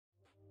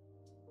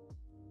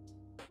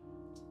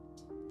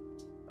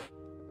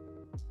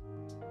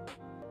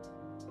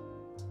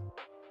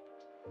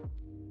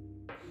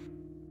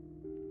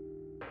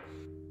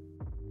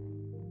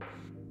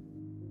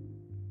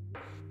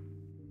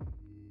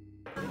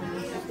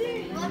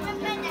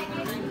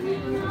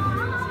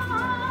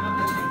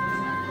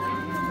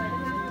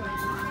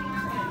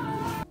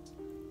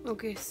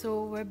Okay,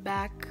 so we're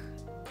back.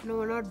 No,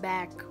 we're not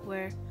back.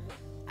 We're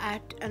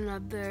at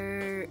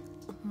another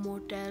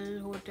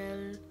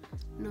hotel,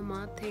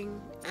 Nama thing,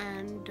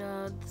 and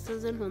this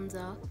is in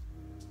Hunza.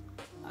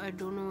 I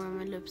don't know where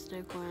my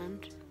lipstick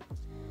went.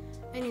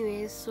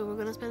 Anyways, so we're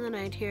gonna spend the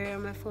night here.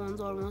 My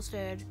phone's almost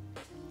dead,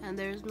 and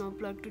there's no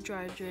plug to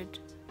charge it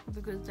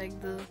because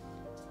like the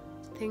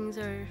things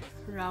are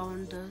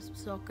round, the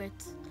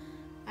sockets.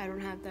 I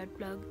don't have that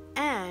plug,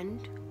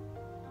 and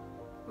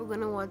we're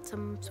gonna watch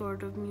some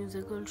sort of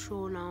musical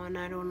show now, and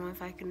I don't know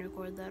if I can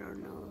record that or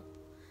no.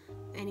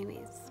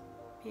 Anyways,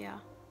 yeah,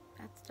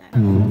 that's that.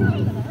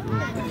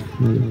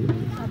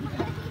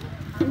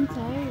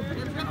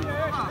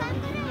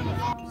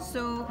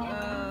 So,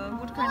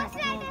 what kind of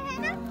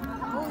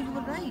oh, you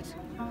were right.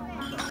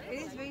 It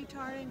is very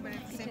tiring, but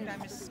at the same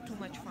time, it's too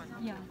much fun.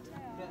 Yeah.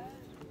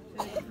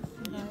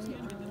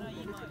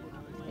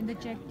 In the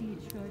check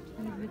t-shirt,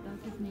 he's with us.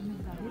 His name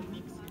is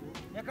Zahid.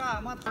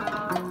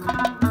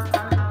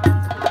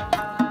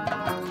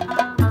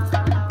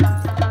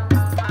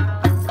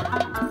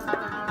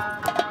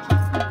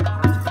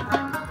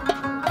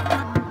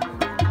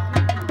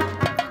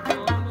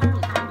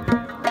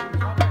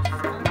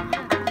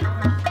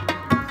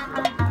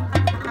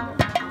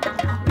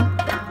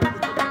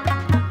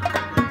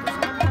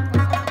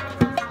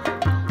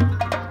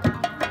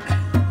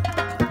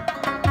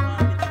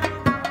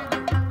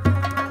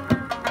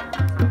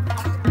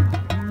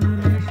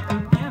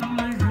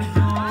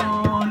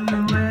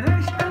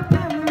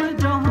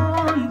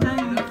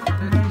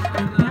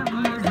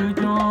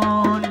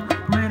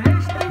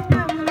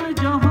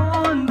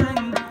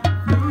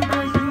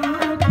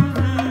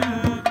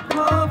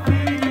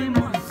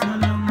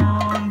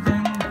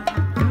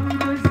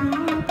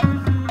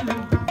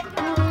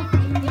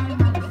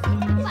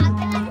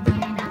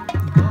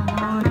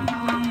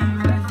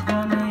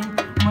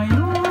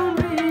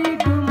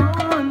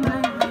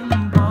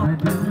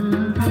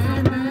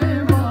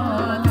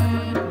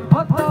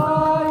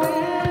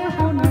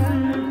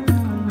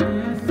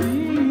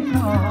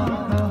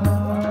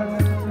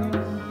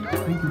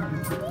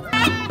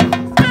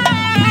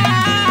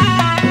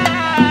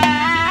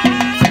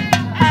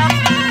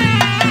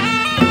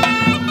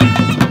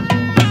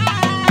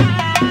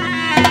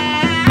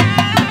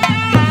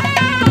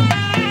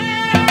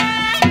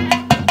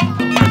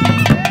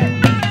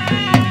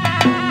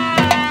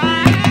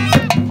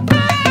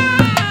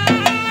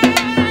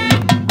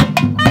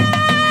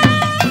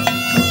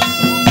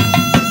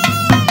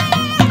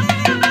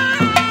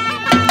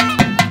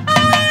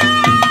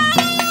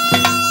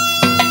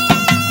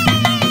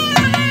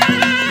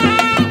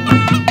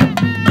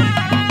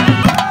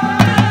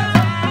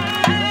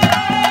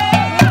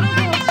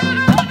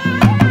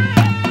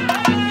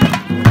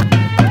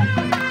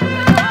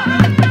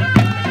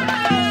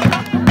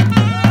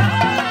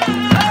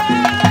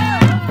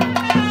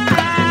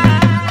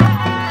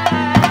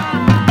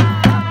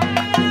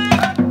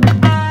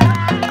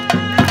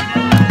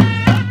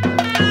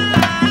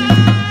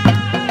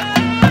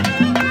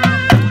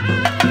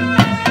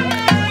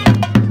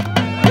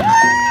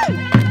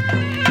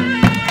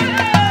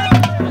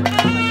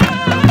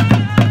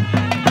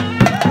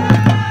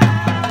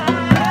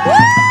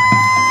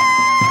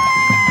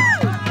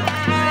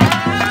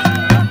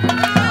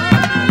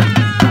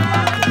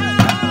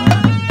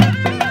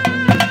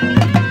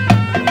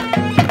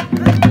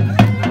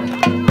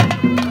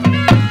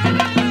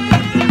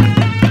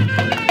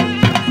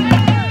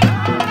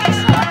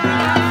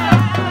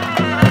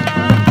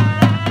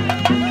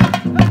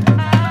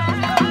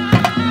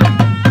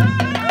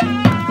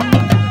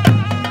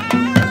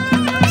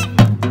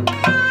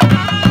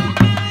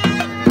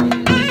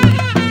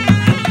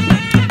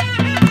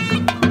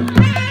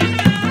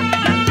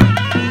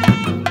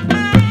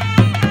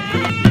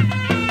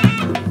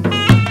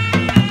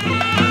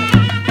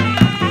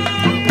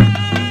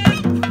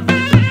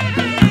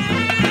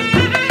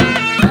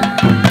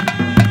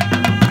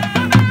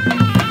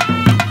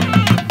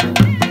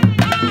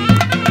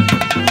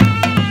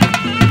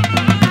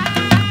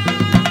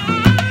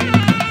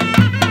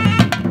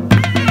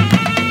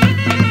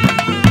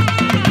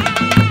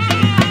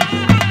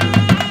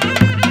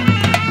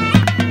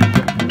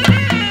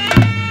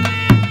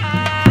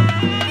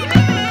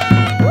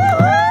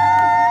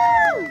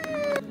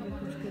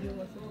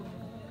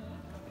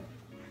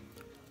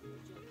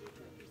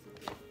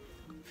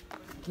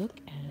 Look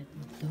at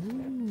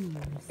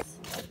those.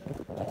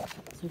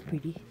 So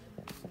pretty.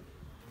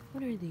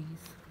 What are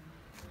these?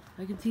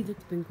 I can see the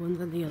pink ones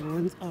and the other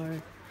ones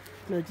are...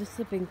 No, just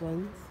the pink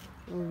ones.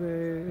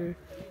 Over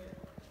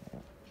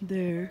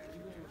there.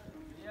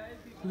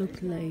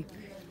 Look like...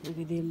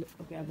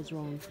 Okay, I was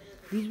wrong.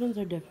 These ones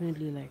are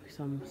definitely like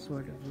some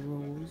sort of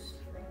rose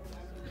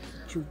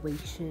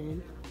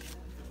situation.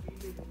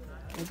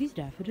 Are these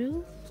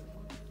daffodils?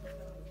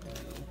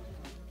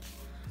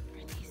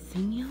 Are these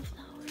zinnia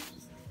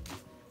flowers?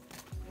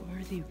 Or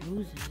are they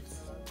roses?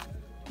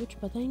 कुछ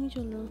पता ही नहीं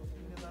चल रहा.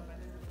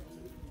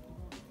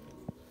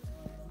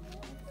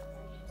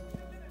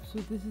 So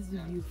this is the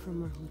view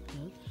from our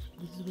hotel.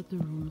 This is what the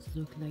rooms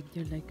look like.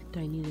 They're like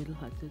tiny little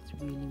huts. It's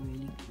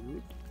really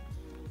cute.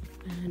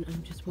 And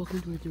I'm just walking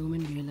towards the room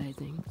and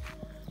realizing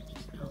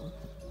just now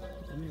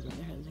that my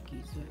brother has a key,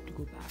 so I have to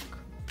go back.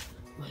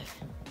 But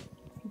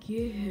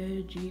ये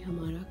है जी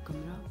हमारा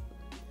कमरा.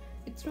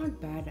 It's not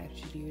bad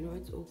actually, you know,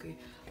 it's okay.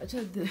 Achha,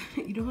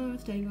 you know how I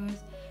was telling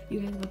you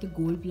guys about the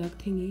gold plug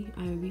thingy?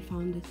 We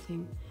found this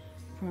thing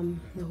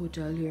from the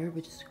hotel here,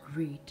 which is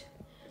great.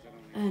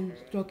 And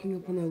stocking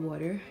up on the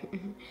water,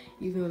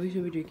 even though we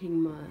should be drinking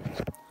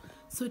much.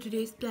 So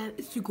today's plan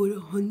is to go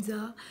to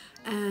Hunza,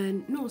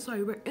 and no,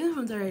 sorry, we're in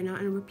Hunza right now,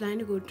 and we're planning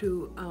to go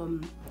to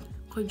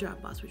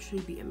Khunjerab, which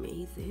should be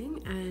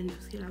amazing. And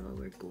uske alawa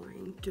we're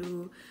going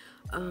to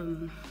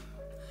I'm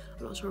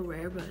not sure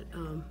where, but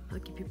I'll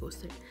keep you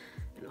posted.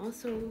 And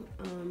also,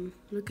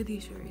 look at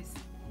these cherries.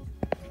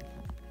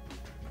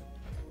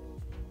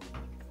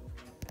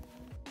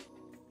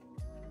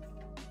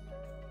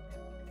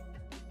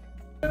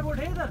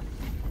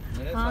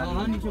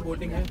 हाँ नीचे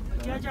boating है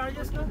क्या charge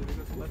है इसका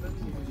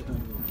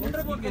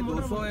motor boat के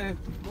 200 है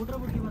motor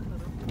boat की बात कर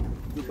रहा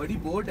हूँ जो बड़ी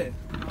बोट है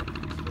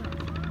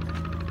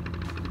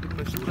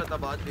मशहूर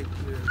अताबाद के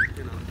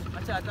नाम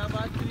अच्छा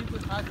अताबाद के लिए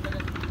कुछ खास जगह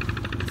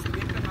इस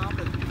लेक का नाम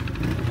है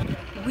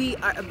We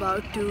are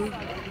about to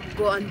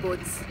go on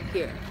boats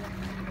here,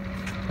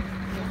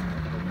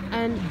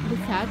 and the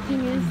sad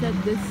thing is that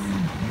this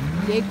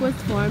lake was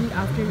formed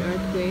after an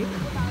earthquake,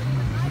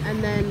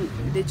 and then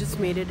they just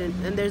made it in,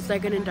 and there's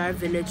like an entire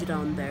village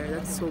down there.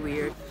 That's so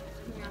weird.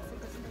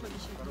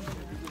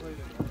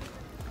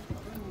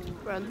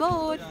 We're on the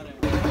boat.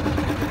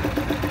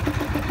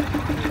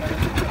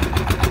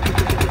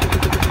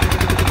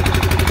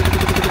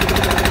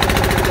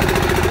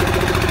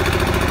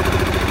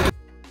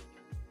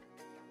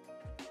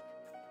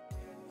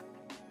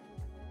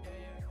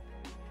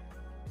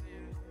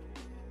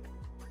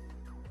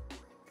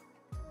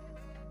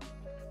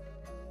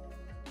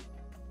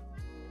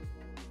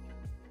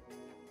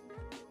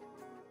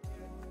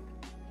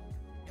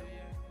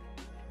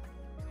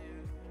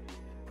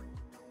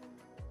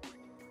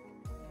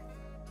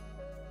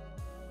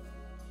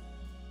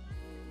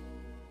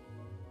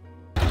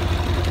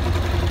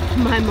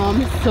 My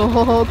mom is so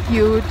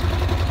cute.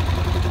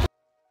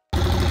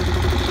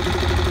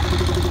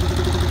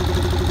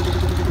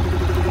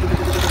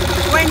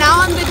 We're now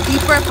on the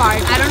deeper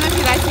part. I don't know if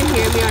you guys can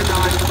hear me or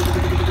not.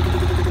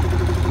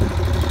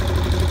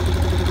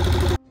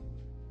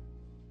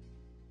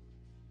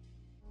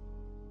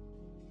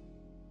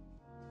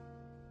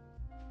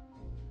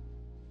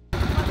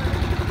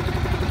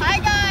 Hi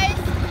guys!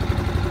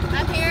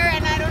 I'm here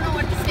and I don't know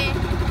what to say.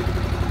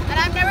 And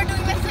I'm never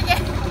doing this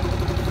again.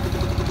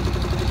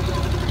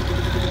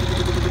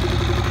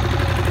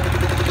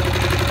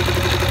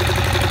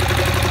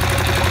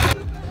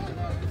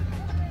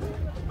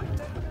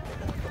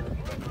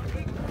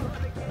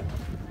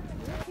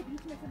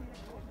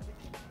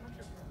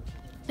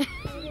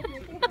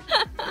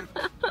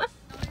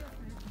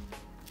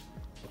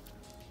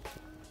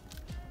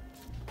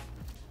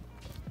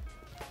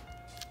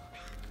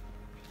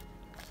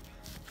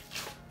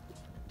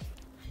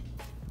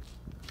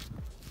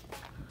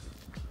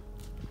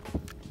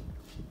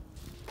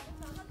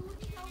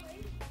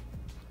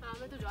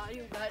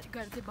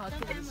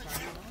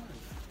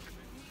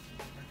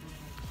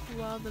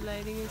 Wow, the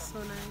lighting is so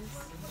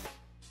nice.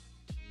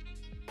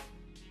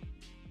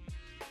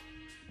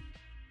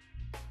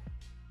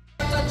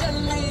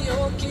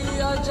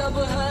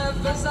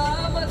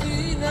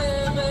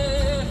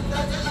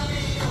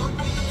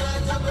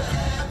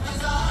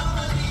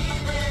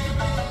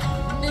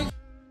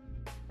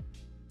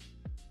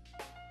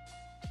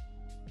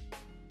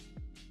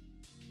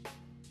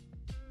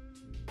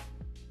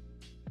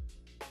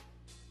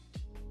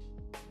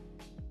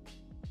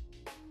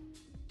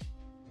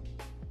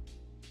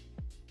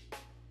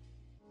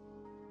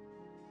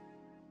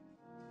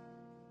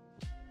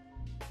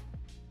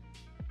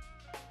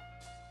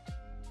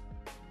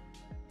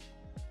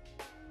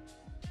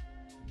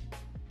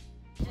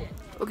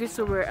 Okay,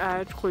 so we're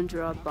at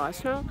Khunjerab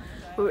now.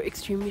 We're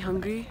extremely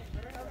hungry,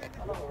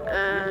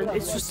 and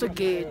it's just a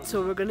gate,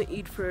 so we're gonna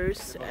eat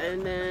first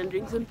and then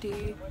drink some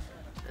tea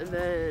and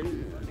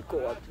then go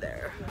up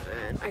there.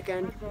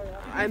 And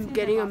I'm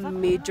getting a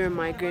major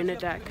migraine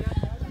attack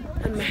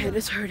and my head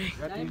is hurting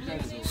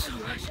so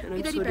much and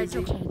I'm so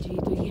dizzy. जी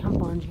तो ये हम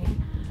पहुंच गए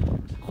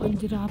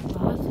खुंजराब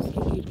पास, उसके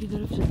gate की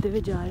तरफ चलते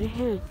हुए जा रहे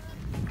हैं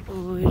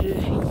और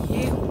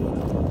ये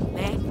हूँ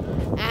मैं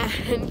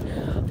and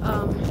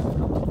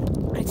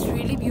it's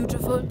really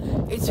beautiful,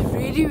 it's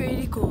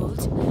really cold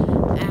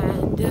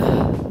and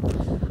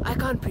I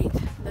can't breathe.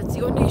 That's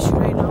the only issue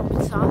right now.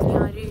 मुझे सांस नहीं आ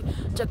रही,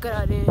 चक्कर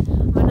आ रहे हैं,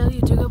 वरना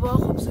ये जगह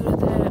बहुत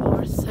खूबसूरत है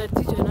और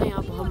सर्दी जो है ना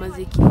यहाँ बहुत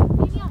मज़े की है।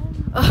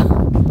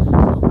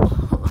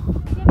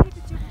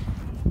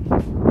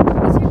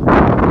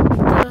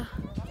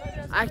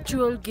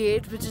 Actual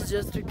gate, which is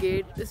just a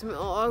gate, इसमें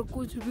और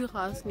कुछ भी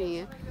खास नहीं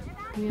है।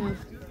 Yeah.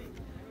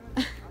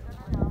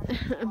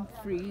 I'm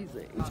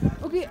freezing.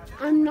 Okay,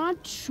 I'm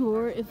not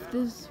sure if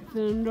this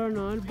filmed or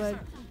not, but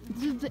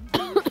This is the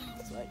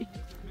sorry.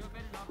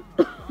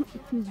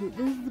 Excuse me.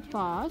 This is the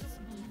pass.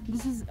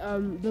 This is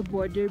the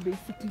border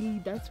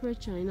basically. That's where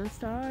China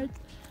starts.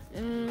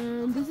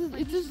 And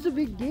it's just a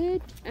big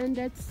gate, and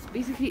that's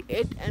basically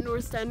it. And we're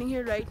standing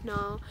here right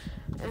now,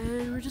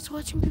 and we're just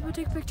watching people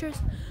take pictures.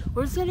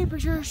 We're just taking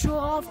pictures, show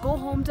off, go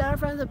home, tell our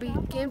friends that we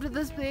came to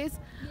this place.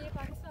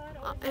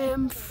 I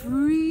am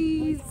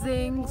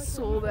freezing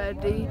so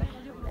badly,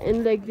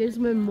 and like there's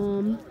my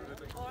mom.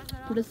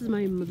 This is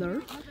my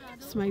mother.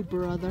 This is my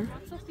brother.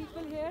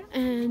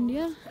 And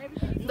yeah,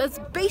 that's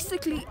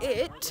basically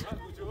it.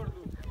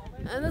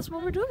 And that's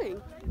what we're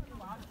doing.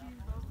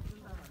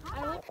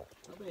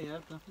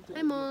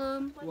 Hi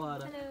mom.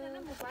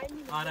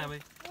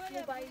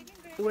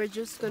 We're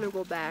just gonna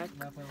go back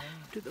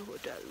to the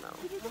hotel now.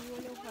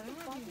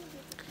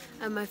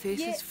 And my face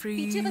is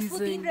freezing.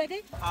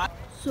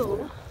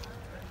 So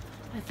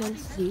I fell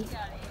asleep.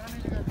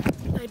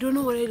 I don't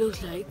know what I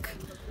look like,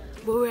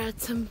 but we're at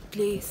some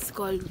place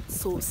called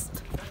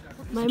Sost.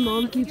 My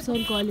mom keeps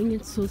on calling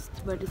it Sost,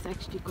 but it's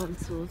actually called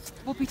Sost.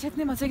 वो पीछे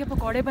इतने मजे के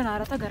पकौड़े बना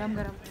रहा था गरम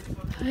गरम.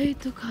 Hey,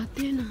 तो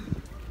खाते हैं ना.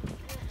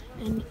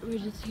 And we're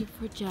just here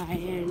for chai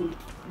and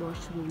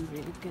washroom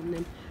break, and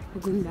then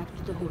we're going back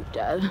to the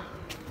hotel.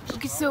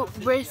 Okay, so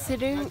we're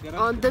sitting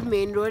on the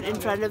main road in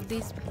front of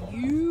these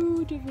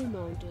beautiful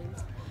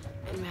mountains,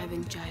 and we're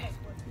having chai.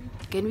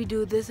 Can we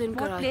do this in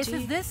Karachi? What place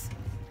is this?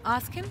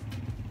 Ask him.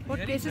 What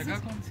place is this?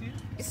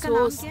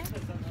 Sost.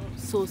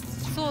 Sost.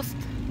 Sost.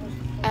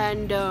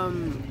 And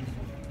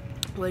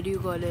what do you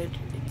call it?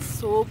 It's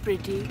so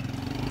pretty.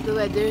 The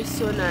weather is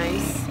so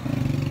nice.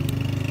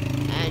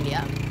 And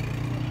yeah,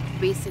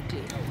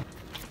 basically.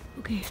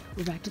 Okay,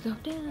 we're back to the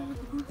hotel.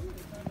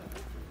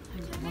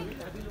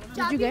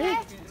 Did you get it?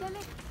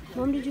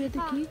 Mom, did you get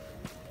the key?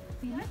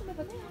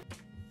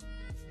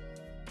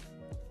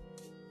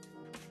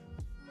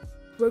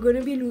 We're going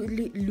to be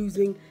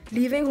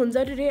leaving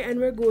Hunza today, and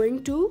we're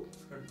going to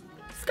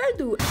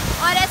Skardu.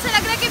 और ऐसा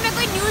लग रहा है कि मैं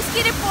कोई news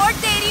की report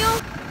दे रही हूँ.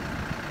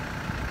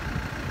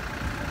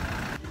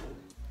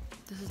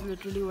 This is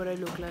literally what I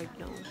look like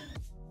now.